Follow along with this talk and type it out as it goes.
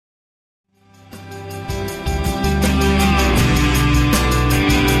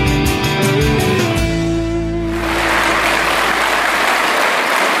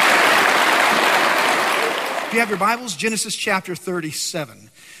your Bibles, Genesis chapter 37.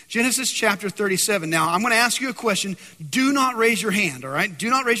 Genesis chapter 37. Now, I'm going to ask you a question. Do not raise your hand, all right? Do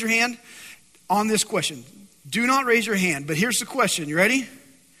not raise your hand on this question. Do not raise your hand. But here's the question. You ready?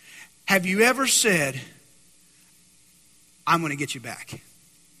 Have you ever said, I'm going to get you back?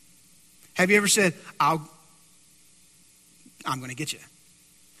 Have you ever said, I'm going to get you?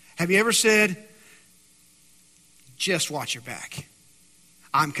 Have you ever said, just watch your back?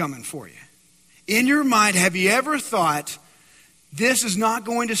 I'm coming for you. In your mind, have you ever thought, this is not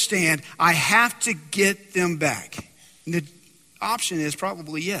going to stand. I have to get them back? And the option is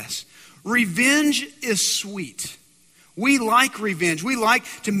probably yes. Revenge is sweet. We like revenge. We like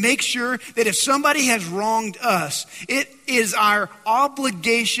to make sure that if somebody has wronged us, it is our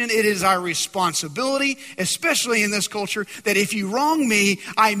obligation, it is our responsibility, especially in this culture, that if you wrong me,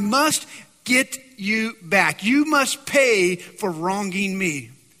 I must get you back. You must pay for wronging me.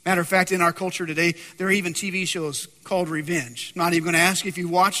 Matter of fact, in our culture today, there are even TV shows called Revenge. Not even going to ask if you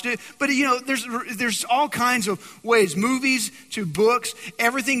watched it, but there's all kinds of ways, movies to books.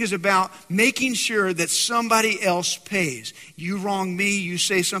 Everything is about making sure that somebody else pays. You wrong me, you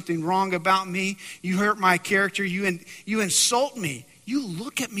say something wrong about me, you hurt my character, you insult me, you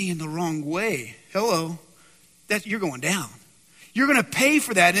look at me in the wrong way. Hello, you're going down. You're going to pay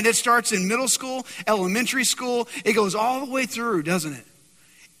for that, and it starts in middle school, elementary school. It goes all the way through, doesn't it?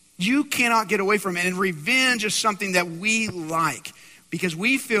 You cannot get away from it. And revenge is something that we like because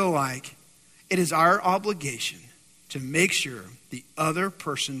we feel like it is our obligation to make sure the other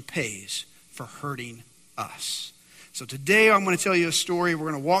person pays for hurting us. So today I'm going to tell you a story. We're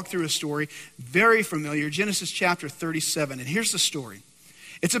going to walk through a story very familiar, Genesis chapter 37. And here's the story.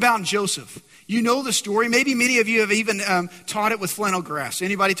 It's about Joseph. You know the story. Maybe many of you have even taught it with flannel graphs.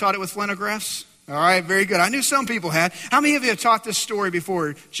 Anybody taught it with flannel graphs? All right, very good. I knew some people had. How many of you have taught this story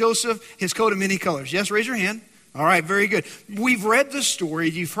before? Joseph, his coat of many colors. Yes, raise your hand. All right, very good. We've read the story.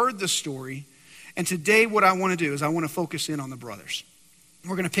 You've heard the story. And today what I want to do is I want to focus in on the brothers.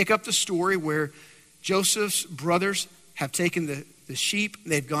 We're going to pick up the story where Joseph's brothers have taken the sheep.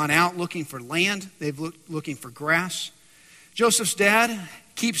 They've gone out looking for land. They've looking for grass. Joseph's dad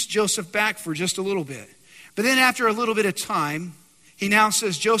keeps Joseph back for just a little bit. But then after a little bit of time, he now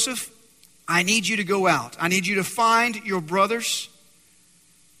says, Joseph, I need you to go out. I need you to find your brothers,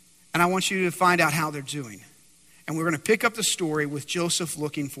 and I want you to find out how they're doing. And we're going to pick up the story with Joseph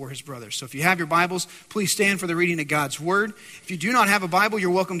looking for his brothers. So if you have your Bibles, please stand for the reading of God's Word. If you do not have a Bible, you're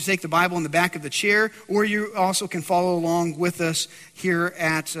welcome to take the Bible in the back of the chair, or you also can follow along with us here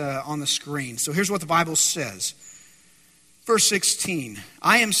on the screen. So here's what the Bible says. Verse 16,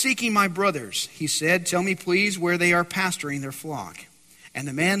 I am seeking my brothers, he said. Tell me, please, where they are pasturing their flock. And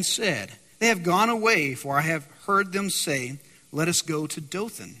the man said, they have gone away, for I have heard them say, let us go to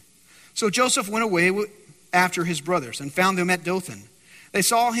Dothan. So Joseph went away after his brothers and found them at Dothan. They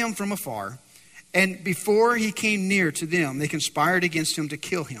saw him from afar, and before he came near to them, they conspired against him to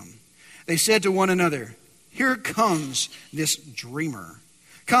kill him. They said to one another, here comes this dreamer.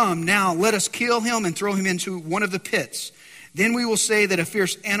 Come now, let us kill him and throw him into one of the pits. Then we will say that a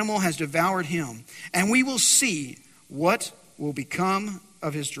fierce animal has devoured him, and we will see what will become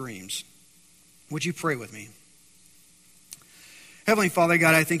of his dreams. Would you pray with me? Heavenly Father,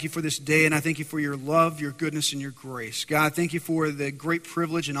 God, I thank you for this day, and I thank you for your love, your goodness, and your grace. God, thank you for the great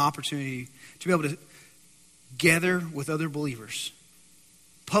privilege and opportunity to be able to gather with other believers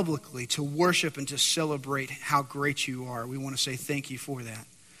publicly to worship and to celebrate how great you are. We want to say thank you for that.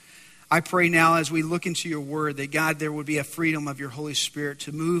 I pray now as we look into your word that, God, there would be a freedom of your Holy Spirit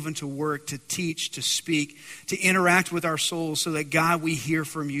to move and to work, to teach, to speak, to interact with our souls so that, God, we hear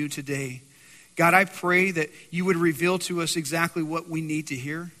from you today. God, I pray that you would reveal to us exactly what we need to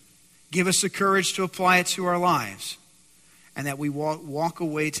hear. Give us the courage to apply it to our lives. And that we walk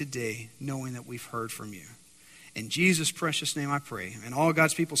away today knowing that we've heard from you. In Jesus' precious name I pray. And all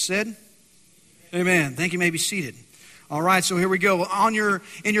God's people said, amen. Thank you. You may be seated. All right, so here we go.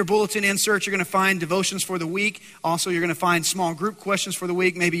 In your bulletin insert, you're going to find devotions for the week. Also, you're going to find small group questions for the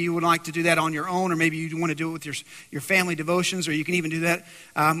week. Maybe you would like to do that on your own, or maybe you want to do it with your family devotions, or you can even do that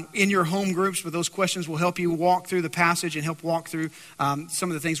in your home groups. But those questions will help you walk through the passage and help walk through some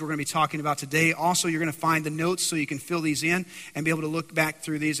of the things we're going to be talking about today. Also, you're going to find the notes so you can fill these in and be able to look back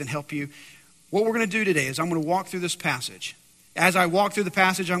through these and help you. What we're going to do today is I'm going to walk through this passage. As I walk through the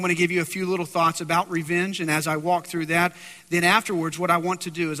passage, I'm going to give you a few little thoughts about revenge. And as I walk through that, then afterwards, what I want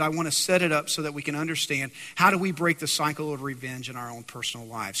to do is I want to set it up so that we can understand how do we break the cycle of revenge in our own personal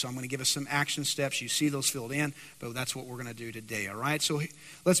lives. So I'm going to give us some action steps. You see those filled in, but that's what we're going to do today, all right? So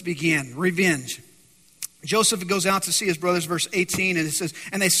let's begin. Revenge. Joseph goes out to see his brothers, verse 18, and it says,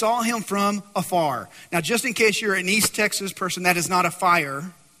 and they saw him from afar. Now, just in case you're an East Texas person, that is not a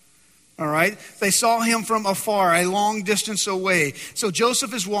fire. All right? They saw him from afar, a long distance away. So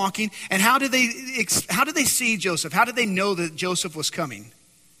Joseph is walking, and how did they see Joseph? How did they know that Joseph was coming?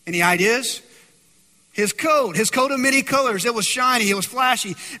 Any ideas? His coat of many colors. It was shiny, it was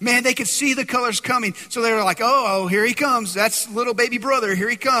flashy. Man, they could see the colors coming. So they were like, oh, here he comes. That's little baby brother, here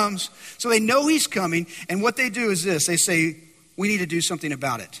he comes. So they know he's coming, and what they do is this. They say, we need to do something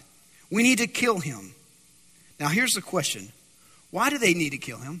about it. We need to kill him. Now here's the question. Why do they need to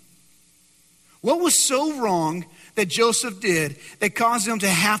kill him? What was so wrong that Joseph did that caused them to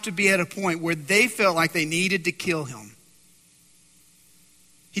have to be at a point where they felt like they needed to kill him?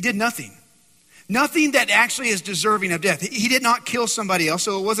 He did nothing. Nothing that actually is deserving of death. He did not kill somebody else,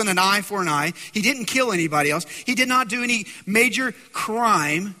 so it wasn't an eye for an eye. He didn't kill anybody else. He did not do any major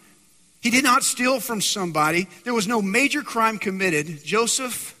crime. He did not steal from somebody. There was no major crime committed.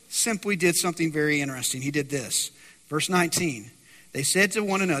 Joseph simply did something very interesting. He did this. Verse 19, they said to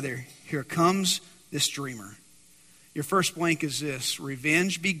one another, here comes this dreamer. Your first blank is this.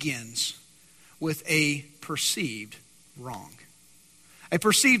 Revenge begins with a perceived wrong. A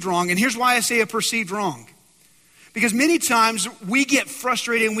perceived wrong. And here's why I say a perceived wrong. Because many times we get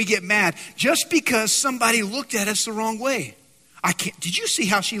frustrated and we get mad just because somebody looked at us the wrong way. Did you see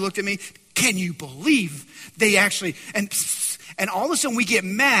how she looked at me? Can you believe they actually, and all of a sudden we get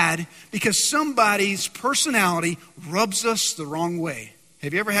mad because somebody's personality rubs us the wrong way.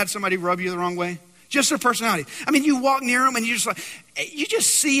 Have you ever had somebody rub you the wrong way? Just their personality. I mean, you walk near them and you just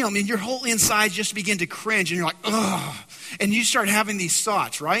see them and your whole inside just begin to cringe and you're like, ugh. And you start having these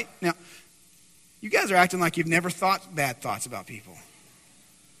thoughts, right? Now, you guys are acting like you've never thought bad thoughts about people.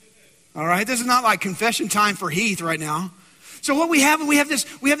 All right? This is not like confession time for Heath right now. So what we have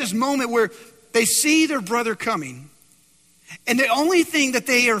this moment where they see their brother coming. And the only thing that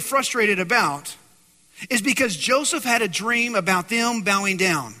they are frustrated about is because Joseph had a dream about them bowing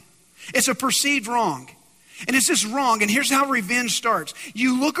down. It's a perceived wrong. And it's this wrong. And here's how revenge starts.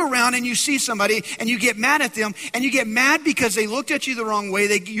 You look around and you see somebody and you get mad at them. And you get mad because they looked at you the wrong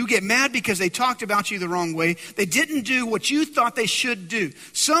way. You get mad because they talked about you the wrong way. They didn't do what you thought they should do.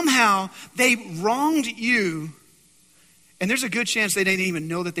 Somehow they wronged you. And there's a good chance they didn't even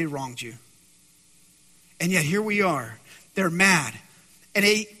know that they wronged you. And yet here we are. They're mad. And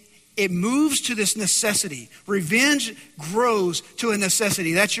it moves to this necessity. Revenge grows to a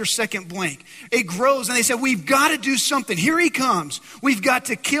necessity. That's your second blank. It grows and they said, we've got to do something. Here he comes. We've got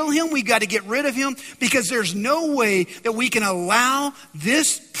to kill him. We've got to get rid of him because there's no way that we can allow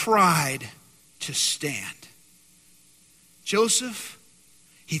this pride to stand. Joseph,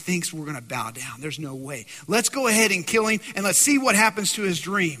 he thinks we're going to bow down. There's no way. Let's go ahead and kill him and let's see what happens to his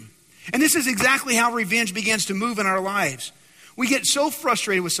dream. And this is exactly how revenge begins to move in our lives. We get so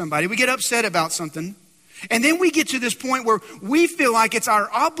frustrated with somebody. We get upset about something. And then we get to this point where we feel like it's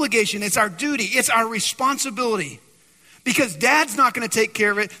our obligation, it's our duty, it's our responsibility. Because dad's not going to take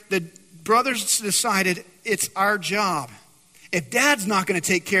care of it. The brothers decided it's our job. If dad's not going to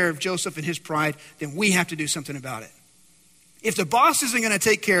take care of Joseph and his pride, then we have to do something about it. If the boss isn't going to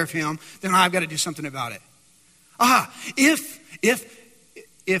take care of him, then I've got to do something about it.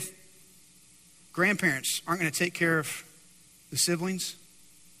 If grandparents aren't going to take care of the siblings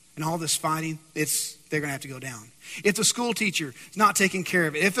and all this fighting, they're going to have to go down. If the school teacher is not taking care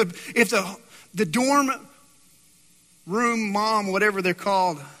of it, if the dorm room mom, whatever they're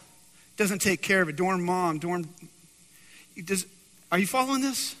called, doesn't take care of it, dorm mom, are you following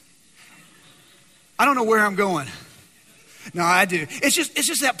this? I don't know where I'm going. No, I do. It's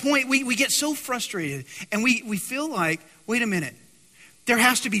just that point. We get so frustrated and we feel like, wait a minute, there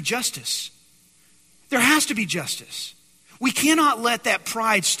has to be justice. There has to be justice. We cannot let that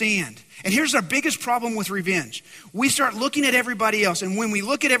pride stand. And here's our biggest problem with revenge. We start looking at everybody else. And when we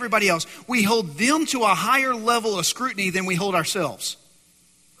look at everybody else, we hold them to a higher level of scrutiny than we hold ourselves.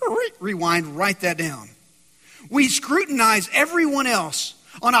 Rewind, write that down. We scrutinize everyone else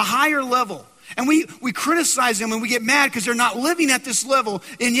on a higher level. And we criticize them and we get mad because they're not living at this level.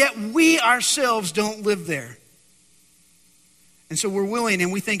 And yet we ourselves don't live there. And so we're willing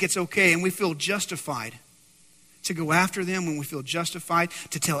and we think it's okay and we feel justified to go after them when we feel justified,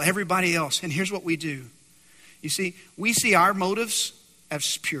 to tell everybody else. And here's what we do. You see, we see our motives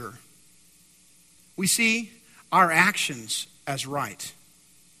as pure. We see our actions as right.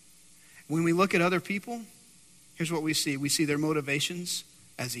 When we look at other people, here's what we see. We see their motivations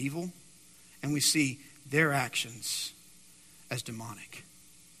as evil, and we see their actions as demonic.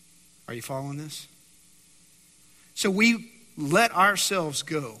 Are you following this? So we let ourselves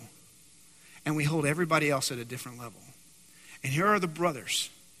go. and we hold everybody else at a different level. And here are the brothers.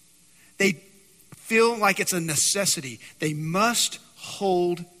 They feel like it's a necessity. They must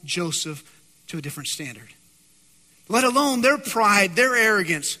hold Joseph to a different standard. Let alone their pride, their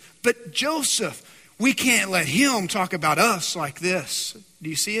arrogance. But Joseph, we can't let him talk about us like this. Do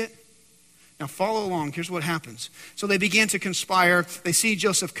you see it? Now follow along. Here's what happens. So they begin to conspire. They see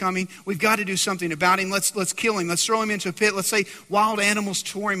Joseph coming. We've got to do something about him. Let's kill him. Let's throw him into a pit. Let's say wild animals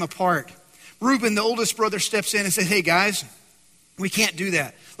tore him apart. Reuben, the oldest brother, steps in and says, hey guys, we can't do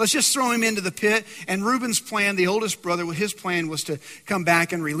that. Let's just throw him into the pit. And Reuben's plan, the oldest brother, his plan was to come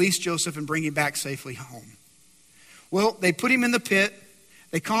back and release Joseph and bring him back safely home. Well, they put him in the pit.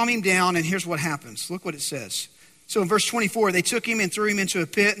 They calm him down, and here's what happens. Look what it says. So in verse 24, they took him and threw him into a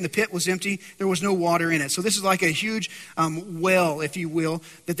pit, and the pit was empty. There was no water in it. So this is like a huge well, if you will,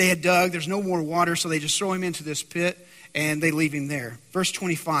 that they had dug. There's no more water, so they just throw him into this pit, and they leave him there. Verse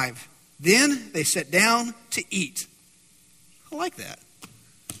 25, then they sat down to eat. I like that.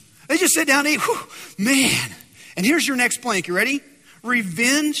 They just sit down and eat. Whew, man. And here's your next blank. You ready?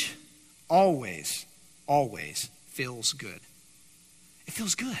 Revenge always feels good. It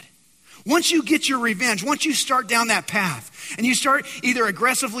feels good. Once you get your revenge, once you start down that path and you start either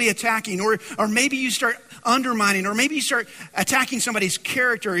aggressively attacking or maybe you start undermining or maybe you start attacking somebody's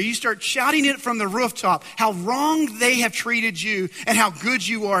character or you start shouting it from the rooftop how wrong they have treated you and how good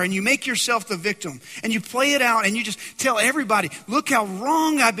you are, and you make yourself the victim and you play it out and you just tell everybody, look how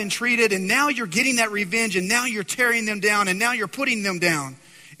wrong I've been treated, and now you're getting that revenge and now you're tearing them down and now you're putting them down.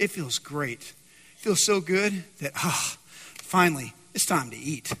 It feels great. It feels so good that finally it's time to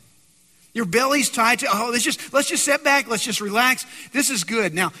eat. Your belly's tied to, let's just sit back, let's just relax. This is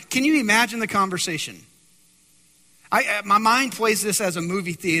good. Now, can you imagine the conversation? My mind plays this as a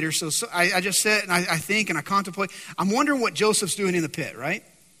movie theater, so I just sit and I think and I contemplate. I'm wondering what Joseph's doing in the pit, right?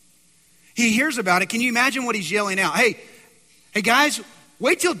 He hears about it. Can you imagine what he's yelling out? Hey guys,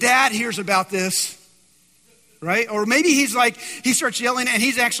 wait till Dad hears about this. Right? Or maybe he starts yelling and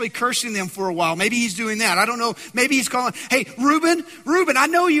he's actually cursing them for a while. Maybe he's doing that. I don't know. Maybe he's calling, hey, Reuben, I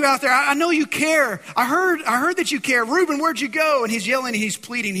know you out there. I know you care. I heard that you care. Reuben, where'd you go? And he's yelling and he's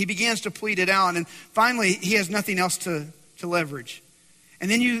pleading. He begins to plead it out. And finally, he has nothing else to leverage. And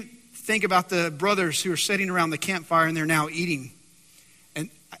then you think about the brothers who are sitting around the campfire and they're now eating.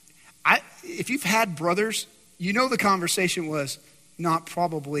 And if you've had brothers, you know the conversation was not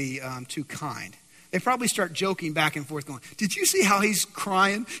probably too kind. They probably start joking back and forth going, did you see how he's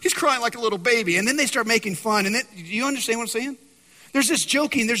crying? He's crying like a little baby. And then they start making fun. And then, do you understand what I'm saying? There's this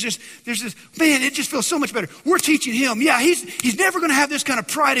joking. There's this, man, it just feels so much better. We're teaching him. Yeah, he's never going to have this kind of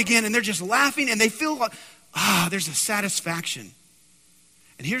pride again. And they're just laughing and they feel like, there's a satisfaction.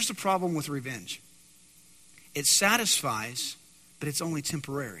 And here's the problem with revenge. It satisfies, but it's only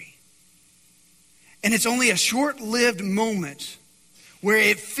temporary. And it's only a short-lived moment where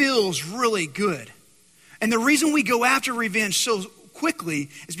it feels really good. And the reason we go after revenge so quickly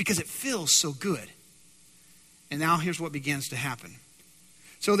is because it feels so good. And now here's what begins to happen.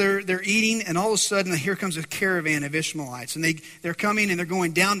 So they're eating, and all of a sudden here comes a caravan of Ishmaelites. And they're coming and they're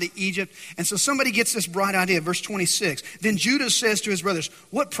going down to Egypt. And so somebody gets this bright idea, verse 26. Then Judah says to his brothers,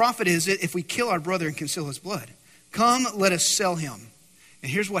 what profit is it if we kill our brother and conceal his blood? Come, let us sell him.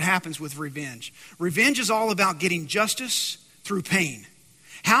 And here's what happens with revenge. Revenge is all about getting justice through pain.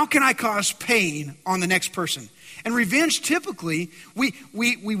 How can I cause pain on the next person? And revenge, typically, we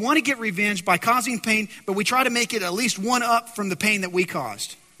want to get revenge by causing pain, but we try to make it at least one up from the pain that we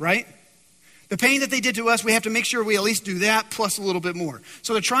caused, right? The pain that they did to us, we have to make sure we at least do that plus a little bit more.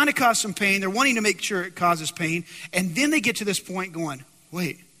 So they're trying to cause some pain. They're wanting to make sure it causes pain. And then they get to this point going,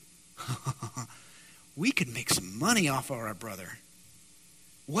 wait, we could make some money off of our brother.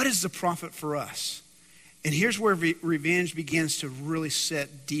 What is the profit for us? And here's where revenge begins to really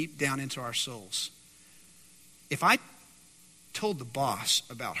set deep down into our souls. If I told the boss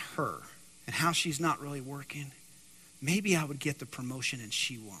about her and how she's not really working, maybe I would get the promotion and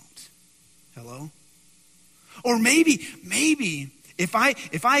she won't. Hello? Or maybe if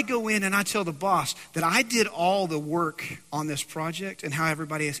I go in and I tell the boss that I did all the work on this project and how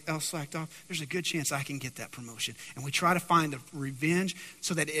everybody else slacked off, there's a good chance I can get that promotion. And we try to find the revenge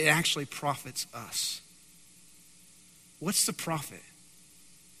so that it actually profits us. What's the profit?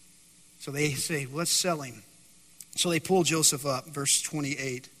 So they say, let's sell him. So they pull Joseph up, verse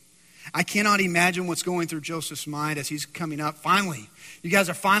 28. I cannot imagine what's going through Joseph's mind as he's coming up. Finally, you guys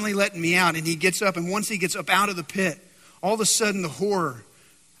are finally letting me out. And he gets up, and once he gets up out of the pit, all of a sudden the horror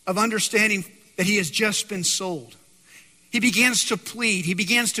of understanding that he has just been sold. He begins to plead. He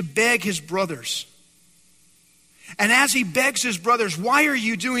begins to beg his brothers. And as he begs his brothers, why are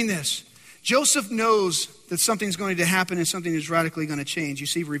you doing this? Joseph knows that something's going to happen and something is radically going to change. You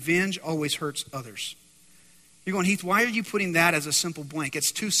see, revenge always hurts others. You're going, Heath, why are you putting that as a simple blank?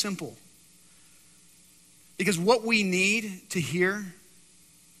 It's too simple. Because what we need to hear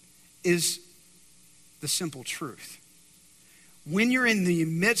is the simple truth. When you're in the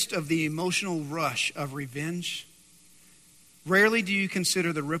midst of the emotional rush of revenge, rarely do you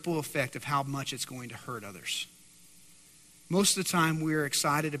consider the ripple effect of how much it's going to hurt others. Most of the time, we're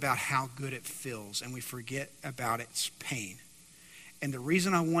excited about how good it feels, and we forget about its pain. And the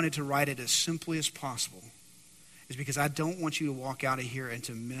reason I wanted to write it as simply as possible is because I don't want you to walk out of here and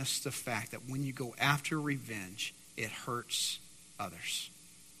to miss the fact that when you go after revenge, it hurts others.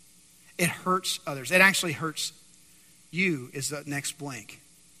 It hurts others. It actually hurts you is the next blank.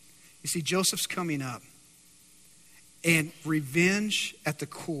 You see, Joseph's coming up, and revenge at the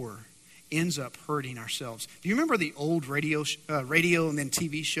core ends up hurting ourselves. Do you remember the old radio and then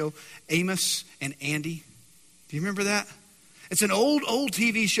TV show, Amos and Andy? Do you remember that? It's an old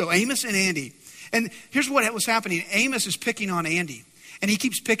TV show, Amos and Andy. And here's what was happening. Amos is picking on Andy. And he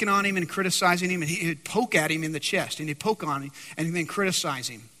keeps picking on him and criticizing him. And he'd poke at him in the chest. And he'd poke on him and then criticize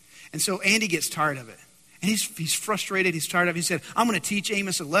him. And so Andy gets tired of it. And he's frustrated. He's tired of it. He said, I'm going to teach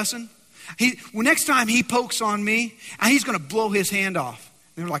Amos a lesson. Next time he pokes on me, he's going to blow his hand off.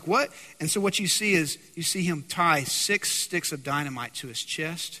 And they're like, what? And so what you see is, you see him tie 6 sticks of dynamite to his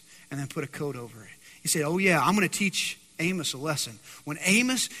chest and then put a coat over it. He said, oh yeah, I'm going to teach Amos a lesson. When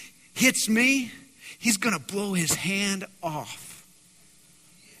Amos hits me, he's going to blow his hand off.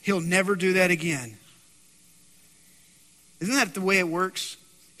 He'll never do that again. Isn't that the way it works?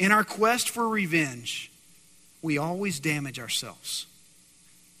 In our quest for revenge, we always damage ourselves.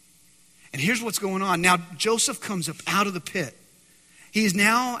 And here's what's going on. Now, Joseph comes up out of the pit. He is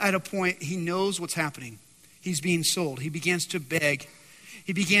now at a point, he knows what's happening. He's being sold. He begins to beg.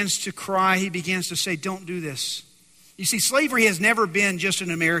 He begins to cry. He begins to say, don't do this. You see, slavery has never been just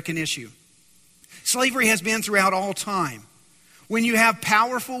an American issue. Slavery has been throughout all time. When you have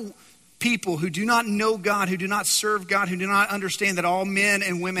powerful people who do not know God, who do not serve God, who do not understand that all men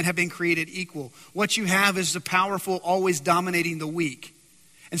and women have been created equal, what you have is the powerful always dominating the weak.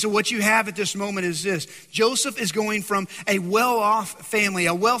 And so what you have at this moment is this. Joseph is going from a well-off family,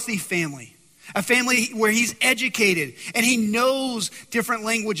 a wealthy family, a family where he's educated and he knows different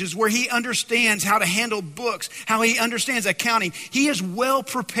languages, where he understands how to handle books, how he understands accounting. He is well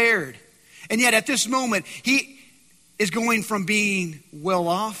prepared. And yet at this moment, he is going from being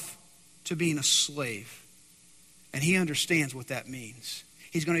well-off to being a slave. And he understands what that means.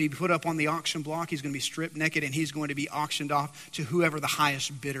 He's going to be put up on the auction block. He's going to be stripped naked, and he's going to be auctioned off to whoever the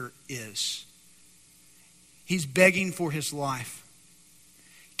highest bidder is. He's begging for his life.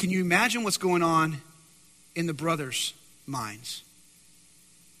 Can you imagine what's going on in the brothers' minds?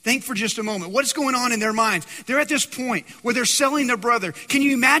 Think for just a moment. What's going on in their minds? They're at this point where they're selling their brother. Can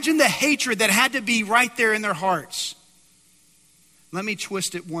you imagine the hatred that had to be right there in their hearts? Let me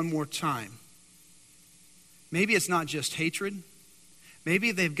twist it one more time. Maybe it's not just hatred.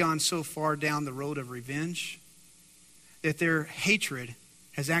 Maybe they've gone so far down the road of revenge that their hatred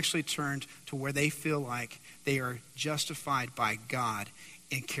has actually turned to where they feel like they are justified by God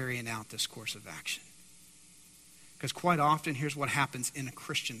in carrying out this course of action. Because quite often, here's what happens in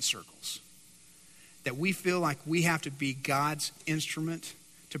Christian circles. That we feel like we have to be God's instrument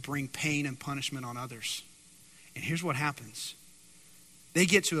to bring pain and punishment on others. And here's what happens. They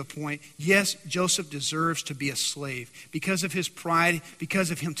get to a point, yes, Joseph deserves to be a slave. Because of his pride,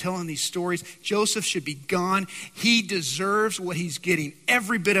 because of him telling these stories, Joseph should be gone. He deserves what he's getting,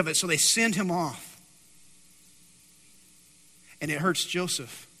 every bit of it. So they send him off. And it hurts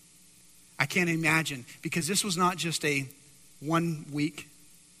Joseph. I can't imagine, because this was not just a 1-week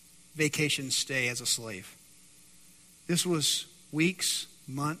vacation stay as a slave. This was weeks,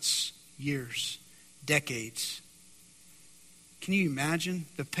 months, years, decades. Can you imagine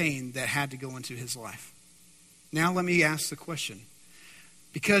the pain that had to go into his life? Now let me ask the question.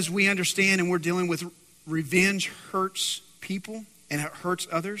 Because we understand and we're dealing with revenge hurts people and it hurts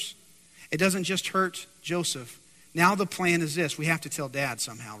others. It doesn't just hurt Joseph. Now the plan is this. We have to tell Dad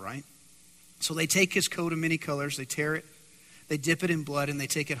somehow, right? So they take his coat of many colors, they tear it, they dip it in blood, and they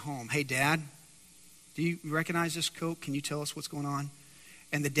take it home. Hey, Dad, do you recognize this coat? Can you tell us what's going on?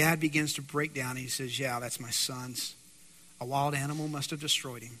 And the dad begins to break down. And he says, yeah, that's my son's. A wild animal must have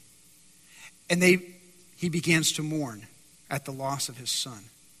destroyed him. And he begins to mourn at the loss of his son.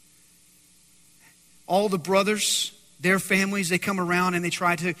 All the brothers Their families, they come around and they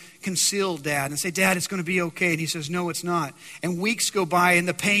try to conceal Dad and say, Dad, it's going to be okay. And he says, no, it's not. And weeks go by and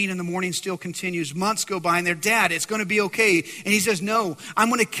the pain in the morning still continues. Months go by and they're, Dad, it's going to be okay. And he says, no, I'm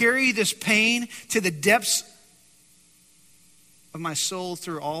going to carry this pain to the depths of my soul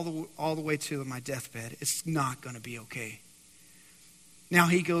through all the way to my deathbed. It's not going to be okay. Now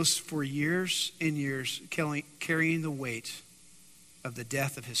he goes for years and years carrying the weight of the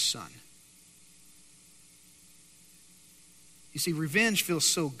death of his son. You see, revenge feels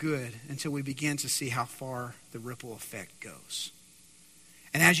so good until we begin to see how far the ripple effect goes.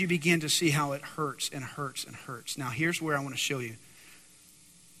 And as you begin to see how it hurts and hurts and hurts. Now, here's where I want to show you.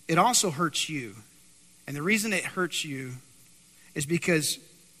 It also hurts you. And the reason it hurts you is because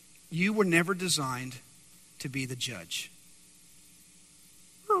you were never designed to be the judge.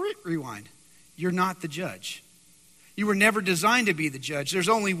 Rewind. You're not the judge. You were never designed to be the judge. There's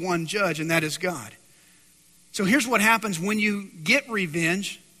only one judge, and that is God. So here's what happens when you get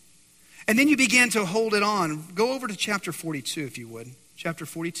revenge, and then you begin to hold it on. Go over to chapter 42, if you would. Chapter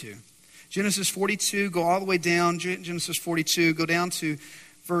 42. Genesis 42, go all the way down. Genesis 42, go down to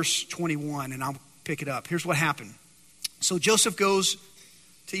verse 21, and I'll pick it up. Here's what happened. So Joseph goes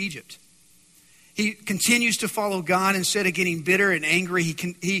to Egypt. He continues to follow God. Instead of getting bitter and angry,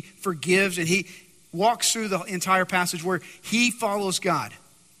 he forgives, and he walks through the entire passage where he follows God.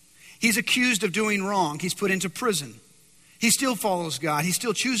 He's accused of doing wrong. He's put into prison. He still follows God. He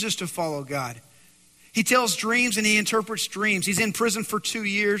still chooses to follow God. He tells dreams and he interprets dreams. He's in prison for 2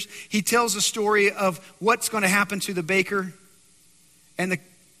 years. He tells the story of what's going to happen to the baker and the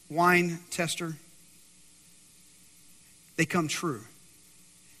wine tester. They come true.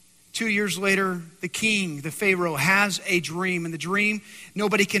 2 years later, the king, the Pharaoh, has a dream. And the dream,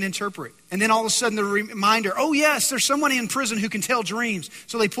 nobody can interpret. And then all of a sudden, the reminder, oh yes, there's someone in prison who can tell dreams.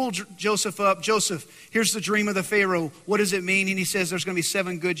 So they pull Joseph up. Joseph, here's the dream of the Pharaoh. What does it mean? And he says there's going to be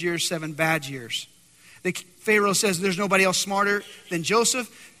 7 good years, 7 bad years. The Pharaoh says there's nobody else smarter than Joseph.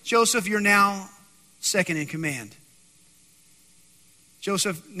 Joseph, you're now second in command.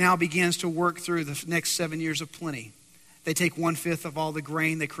 Joseph now begins to work through the next 7 years of plenty. They take 1/5 of all the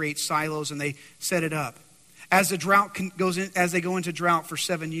grain, they create silos, and they set it up. As the drought goes in, as they go into drought for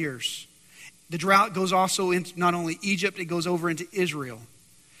 7 years, the drought goes also into not only Egypt, it goes over into Israel.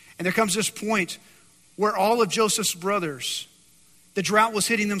 And there comes this point where all of Joseph's brothers, the drought was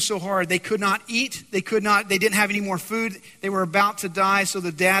hitting them so hard, they could not eat, they didn't have any more food, they were about to die. So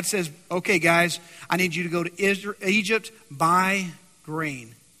the dad says, okay guys, I need you to go to Egypt, buy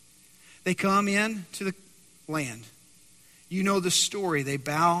grain. They come in to the land. You know the story. They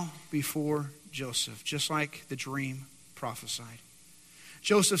bow before Joseph, just like the dream prophesied.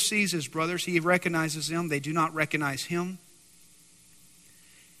 Joseph sees his brothers. He recognizes them. They do not recognize him.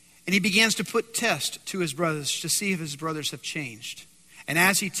 And he begins to put test to his brothers to see if his brothers have changed. And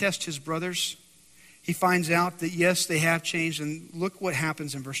as he tests his brothers, he finds out that yes, they have changed. And look what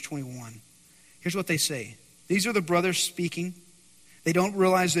happens in verse 21. Here's what they say. These are the brothers speaking. They don't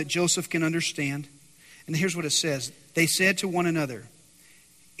realize that Joseph can understand. And here's what it says. They said to one another,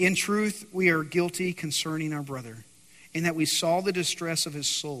 in truth, we are guilty concerning our brother, in that we saw the distress of his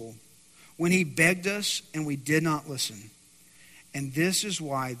soul when he begged us and we did not listen. And this is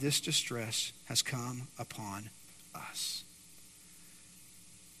why this distress has come upon us.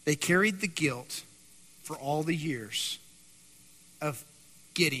 They carried the guilt for all the years of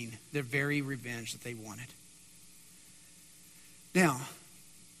getting the very revenge that they wanted. Now,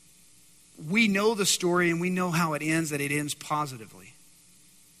 we know the story and we know how it ends, that it ends positively.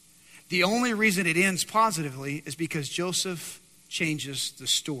 The only reason it ends positively is because Joseph changes the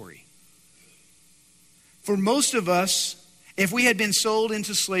story. For most of us, if we had been sold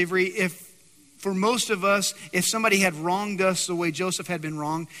into slavery, if somebody had wronged us the way Joseph had been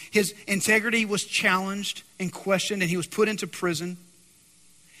wronged, his integrity was challenged and questioned and he was put into prison.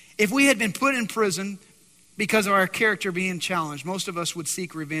 If we had been put in prison because of our character being challenged, most of us would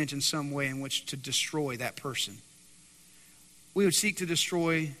seek revenge in some way in which to destroy that person. We would seek to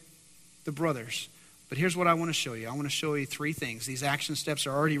destroy the brothers. But here's what I want to show you. I want to show you 3 things. These action steps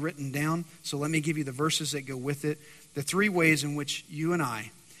are already written down, so let me give you the verses that go with it. The 3 ways in which you and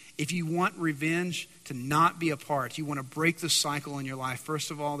I, if you want revenge to not be a part, you want to break the cycle in your life, first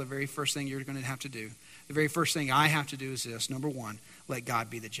of all, the very first thing you're going to have to do, the very first thing I have to do is this. Number 1, let God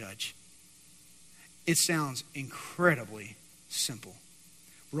be the judge. It sounds incredibly simple.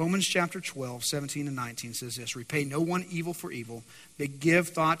 Romans chapter 12, 17 and 19 says this, repay no one evil for evil, but give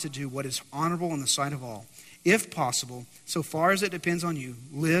thought to do what is honorable in the sight of all. If possible, so far as it depends on you,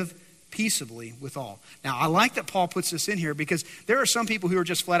 live peaceably with all. Now, I like that Paul puts this in here because there are some people who are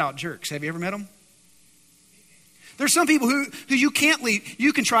just flat out jerks. Have you ever met them? There's some people who you can't leave.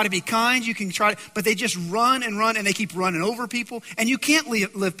 You can try to be kind, but they just run and they keep running over people, and you can't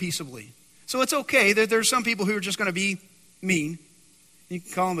live peaceably. So it's okay. There's some people who are just going to be mean. You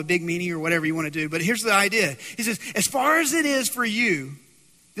can call them a big meanie or whatever you want to do. But here's the idea. He says, as far as it is for you,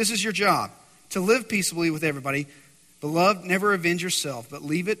 this is your job, to live peaceably with everybody. Beloved, never avenge yourself, but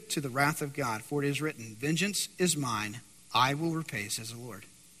leave it to the wrath of God. For it is written, vengeance is mine, I will repay, says the Lord.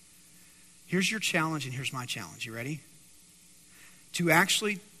 Here's your challenge and here's my challenge. You ready? To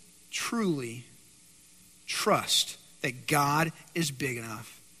actually, truly trust that God is big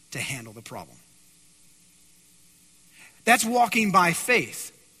enough to handle the problem. That's walking by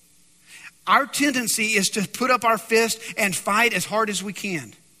faith. Our tendency is to put up our fist and fight as hard as we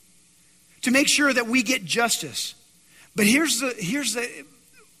can to make sure that we get justice. But here's the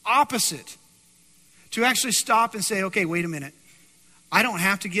opposite. To actually stop and say, okay, wait a minute. I don't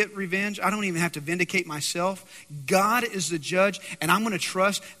have to get revenge. I don't even have to vindicate myself. God is the judge, and I'm going to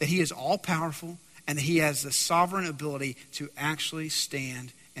trust that he is all powerful and that he has the sovereign ability to actually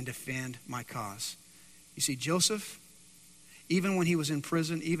stand and defend my cause. You see, Joseph, even when he was in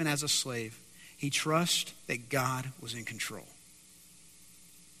prison, even as a slave, he trusted that God was in control.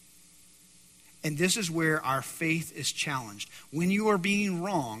 And this is where our faith is challenged. When you are being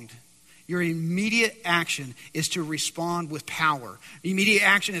wronged, your immediate action is to respond with power. The immediate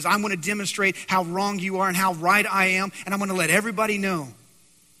action is, I'm going to demonstrate how wrong you are and how right I am, and I'm going to let everybody know.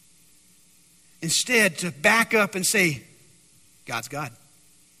 Instead, to back up and say, God's God.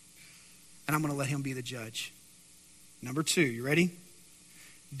 And I'm going to let him be the judge. Number 2, you ready?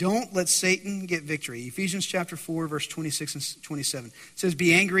 Don't let Satan get victory. Ephesians chapter 4, verse 26 and 27. It says,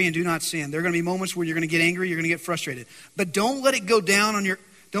 be angry and do not sin. There are going to be moments where you're going to get angry, you're going to get frustrated. But don't let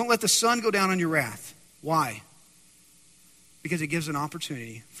the sun go down on your wrath. Why? Because it gives an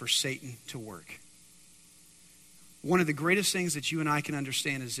opportunity for Satan to work. One of the greatest things that you and I can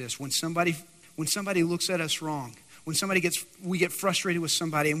understand is this. When somebody looks at us wrong, when we get frustrated with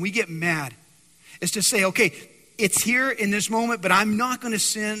somebody and we get mad, is to say, okay, it's here in this moment, but I'm not going to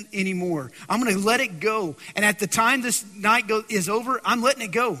sin anymore. I'm going to let it go. And at the time this night is over, I'm letting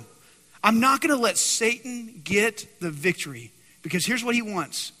it go. I'm not going to let Satan get the victory. Because here's what he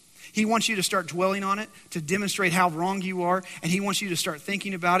wants. He wants you to start dwelling on it, to demonstrate how wrong you are. And he wants you to start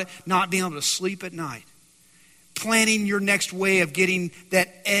thinking about it, not being able to sleep at night. Planning your next way of getting that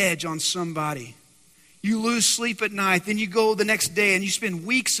edge on somebody. You lose sleep at night, then you go the next day and you spend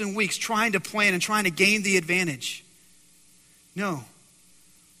weeks and weeks trying to plan and trying to gain the advantage. No.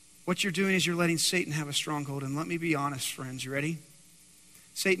 What you're doing is you're letting Satan have a stronghold. And let me be honest, friends. You ready?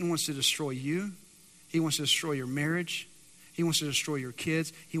 Satan wants to destroy you. He wants to destroy your marriage. He wants to destroy your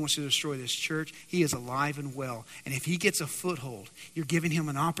kids. He wants to destroy this church. He is alive and well. And if he gets a foothold, you're giving him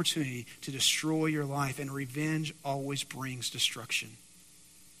an opportunity to destroy your life. And revenge always brings destruction.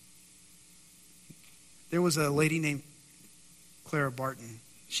 There was a lady named Clara Barton.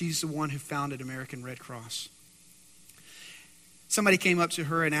 She's the one who founded American Red Cross. Somebody came up to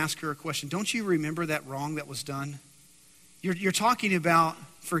her and asked her a question. Don't you remember that wrong that was done? You're talking about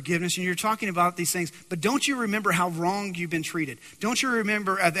forgiveness and you're talking about these things, but don't you remember how wrong you've been treated? Don't you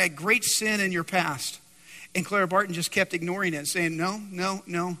remember that great sin in your past? And Clara Barton just kept ignoring it and saying,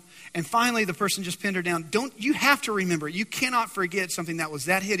 no. And finally, the person just pinned her down. You have to remember. You cannot forget something that was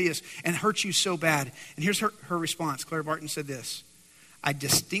that hideous and hurt you so bad. And here's her response. Clara Barton said this. I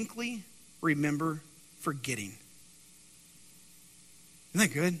distinctly remember forgetting. Isn't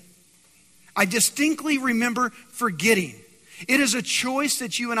that good? I distinctly remember forgetting. It is a choice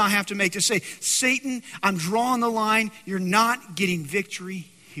that you and I have to make to say, Satan, I'm drawing the line. You're not getting victory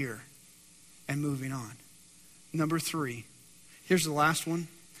here. And moving on. Number 3. Here's the last one.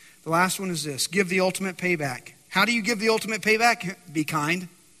 The last one is this. Give the ultimate payback. How do you give the ultimate payback? Be kind.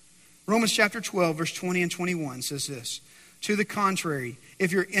 Romans chapter 12, verse 20 and 21 says this. To the contrary,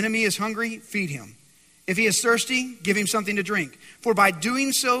 if your enemy is hungry, feed him. If he is thirsty, give him something to drink. For by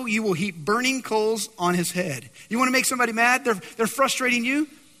doing so, you will heap burning coals on his head. You want to make somebody mad? They're frustrating you?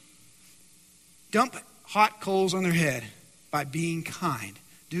 Dump hot coals on their head by being kind.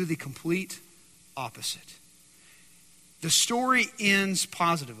 Do the complete opposite. The story ends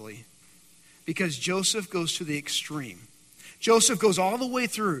positively because Joseph goes to the extreme. Joseph goes all the way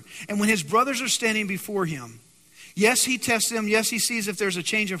through. And when his brothers are standing before him, yes, he tests them. Yes, he sees if there's a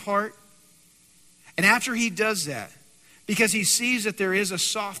change of heart. And after he does that, because he sees that there is a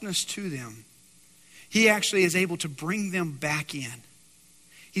softness to them, he actually is able to bring them back in.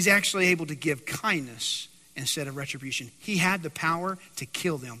 He's actually able to give kindness instead of retribution. He had the power to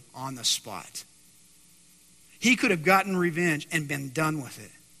kill them on the spot. He could have gotten revenge and been done with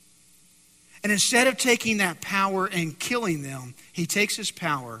it. And instead of taking that power and killing them, he takes his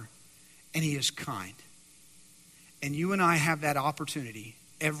power and he is kind. And you and I have that opportunity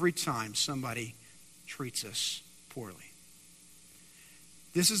every time somebody treats us poorly.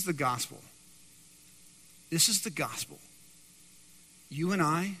 This is the gospel. This is the gospel. You and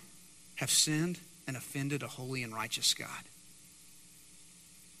I have sinned and offended a holy and righteous God.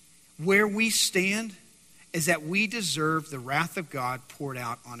 Where we stand is that we deserve the wrath of God poured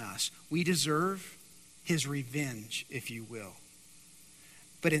out on us. We deserve his revenge, if you will.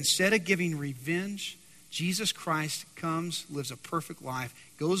 But instead of giving revenge, Jesus Christ comes, lives a perfect life,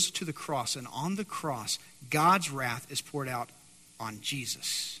 goes to the cross, and on the cross, God's wrath is poured out on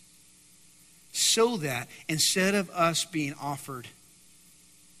Jesus. So that instead of us being offered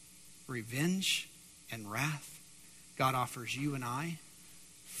revenge and wrath, God offers you and I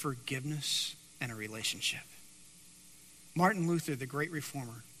forgiveness and a relationship. Martin Luther, the great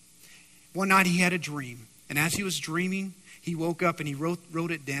reformer, one night he had a dream. And as he was dreaming, he woke up and he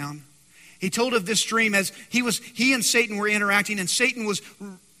wrote it down. He told of this dream as he and Satan were interacting, and Satan was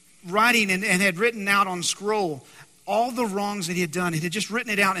writing and had written out on scroll all the wrongs that he had done. He had just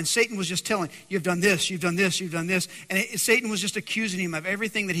written it out, and Satan was just telling, you've done this, you've done this, you've done this. And Satan was just accusing him of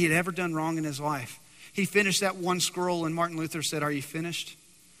everything that he had ever done wrong in his life. He finished that one scroll, and Martin Luther said, "Are you finished?"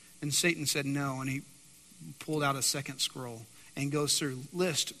 And Satan said no, and he pulled out a second scroll and goes through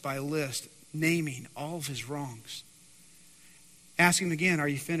list by list, naming all of his wrongs. Ask him again, "Are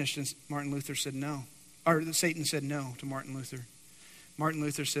you finished?" And Martin Luther said no. Or Satan said no to Martin Luther. Martin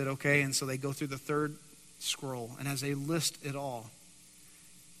Luther said okay, and so they go through the third scroll. And as they list it all,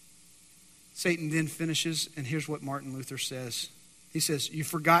 Satan then finishes, and here's what Martin Luther says. He says, "You've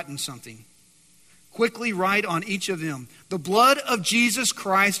forgotten something. Quickly write on each of them, the blood of Jesus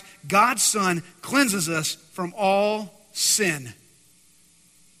Christ, God's Son, cleanses us from all sin."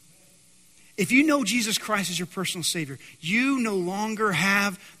 If you know Jesus Christ as your personal Savior, you no longer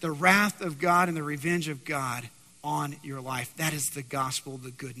have the wrath of God and the revenge of God on your life. That is the gospel,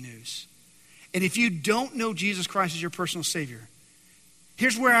 the good news. And if you don't know Jesus Christ as your personal Savior,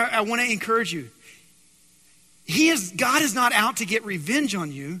 here's where I want to encourage you. God is not out to get revenge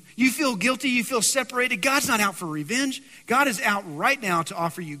on you. You feel guilty, you feel separated. God's not out for revenge. God is out right now to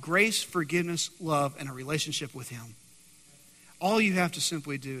offer you grace, forgiveness, love, and a relationship with him. All you have to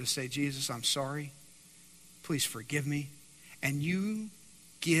simply do is say, "Jesus, I'm sorry. Please forgive me." And you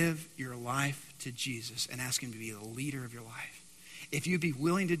give your life to Jesus and ask him to be the leader of your life. If you'd be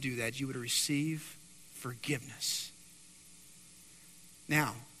willing to do that, you would receive forgiveness.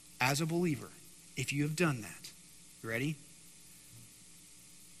 Now, as a believer, if you have done that, ready?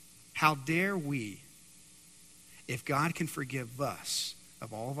 How dare we, if God can forgive us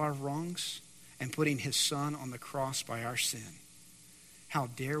of all of our wrongs and putting his Son on the cross by our sin, how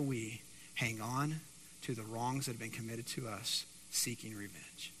dare we hang on to the wrongs that have been committed to us, seeking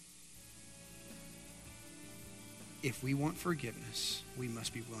revenge? If we want forgiveness, we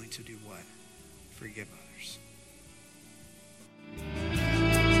must be willing to do what? Forgive others.